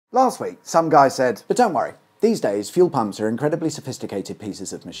Last week, some guy said, but don't worry, these days fuel pumps are incredibly sophisticated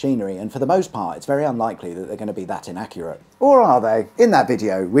pieces of machinery, and for the most part it's very unlikely that they're going to be that inaccurate. Or are they? In that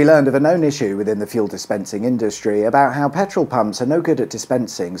video, we learned of a known issue within the fuel dispensing industry about how petrol pumps are no good at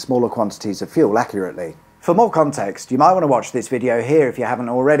dispensing smaller quantities of fuel accurately. For more context, you might want to watch this video here if you haven't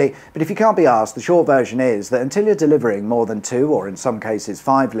already, but if you can't be asked, the short version is that until you're delivering more than 2 or in some cases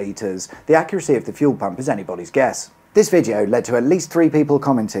 5 litres, the accuracy of the fuel pump is anybody's guess. This video led to at least 3 people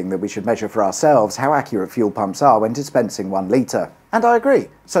commenting that we should measure for ourselves how accurate fuel pumps are when dispensing 1 litre. And I agree.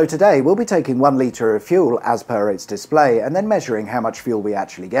 So today we'll be taking 1 litre of fuel as per its display and then measuring how much fuel we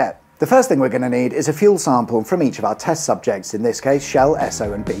actually get. The first thing we're going to need is a fuel sample from each of our test subjects, in this case Shell,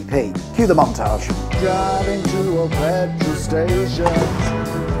 Esso and BP. Cue the montage. Driving to a petrol station,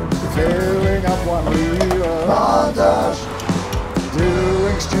 filling up 1 litre. Montage.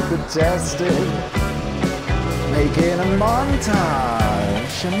 Doing stupid testing, making a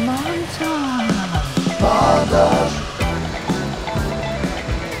montage. Montage.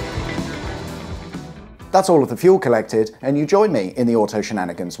 That's all of the fuel collected, and you join me in the Auto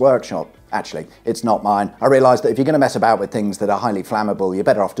Shenanigans workshop. Actually, it's not mine. I realised that if you're going to mess about with things that are highly flammable, you're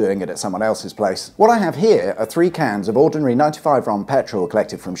better off doing it at someone else's place. What I have here are 3 cans of ordinary 95 RON petrol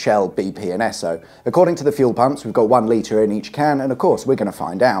collected from Shell, BP and Esso. According to the fuel pumps, we've got 1 litre in each can, and of course we're going to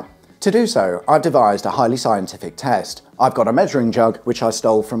find out. To do so, I've devised a highly scientific test. I've got a measuring jug, which I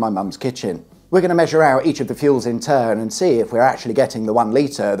stole from my mum's kitchen. We're going to measure out each of the fuels in turn and see if we're actually getting the 1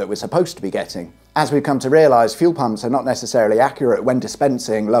 litre that we're supposed to be getting. As we've come to realise, fuel pumps are not necessarily accurate when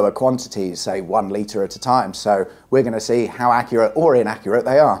dispensing lower quantities, say 1 litre at a time, so we're going to see how accurate or inaccurate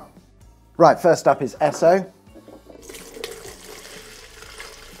they are. Right, first up is Esso.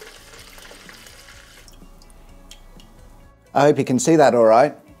 I hope you can see that all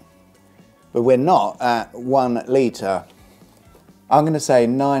right, but we're not at 1 litre. I'm going to say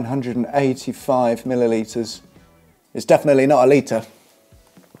 985 millilitres. It's definitely not a litre.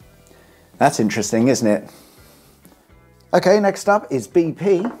 That's interesting, isn't it? Okay, next up is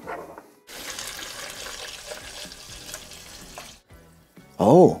BP.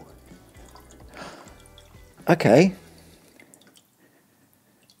 Oh. Okay.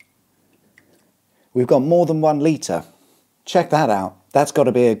 We've got more than 1 litre. Check that out. That's got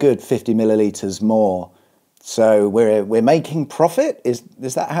to be a good 50 millilitres more. So we're making profit? Is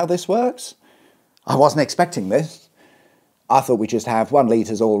that how this works? I wasn't expecting this. I thought we just have 1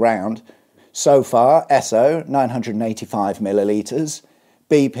 litres all round. So far, Esso, 985 millilitres.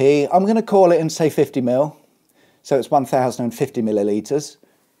 BP, I'm going to call it and say 50 mil. So it's 1050 millilitres.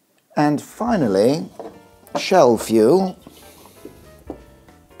 And finally, Shell fuel.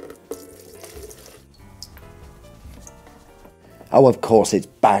 Oh, of course it's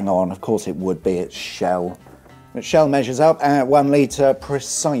bang on. Of course it would be. It's Shell. But Shell measures up at 1 litre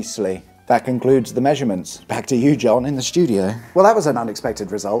precisely. That concludes the measurements. Back to you, John, in the studio. Well, that was an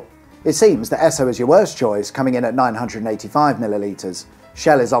unexpected result. It seems that Esso is your worst choice, coming in at 985 millilitres.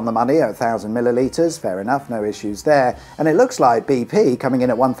 Shell is on the money at 1000 millilitres, fair enough, no issues there. And it looks like BP, coming in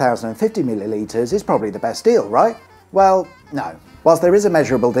at 1050 millilitres, is probably the best deal, right? Well, no. Whilst there is a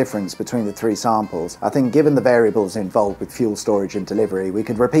measurable difference between the 3 samples, I think given the variables involved with fuel storage and delivery, we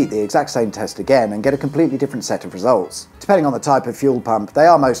could repeat the exact same test again and get a completely different set of results. Depending on the type of fuel pump, they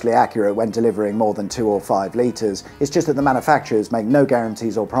are mostly accurate when delivering more than 2 or 5 litres. It's just that the manufacturers make no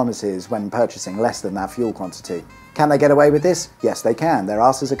guarantees or promises when purchasing less than that fuel quantity. Can they get away with this? Yes, they can. Their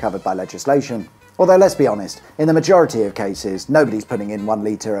asses are covered by legislation. Although, let's be honest, in the majority of cases, nobody's putting in 1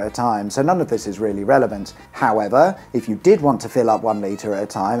 litre at a time, so none of this is really relevant. However, if you did want to fill up 1 litre at a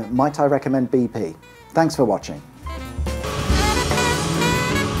time, might I recommend BP? Thanks for watching.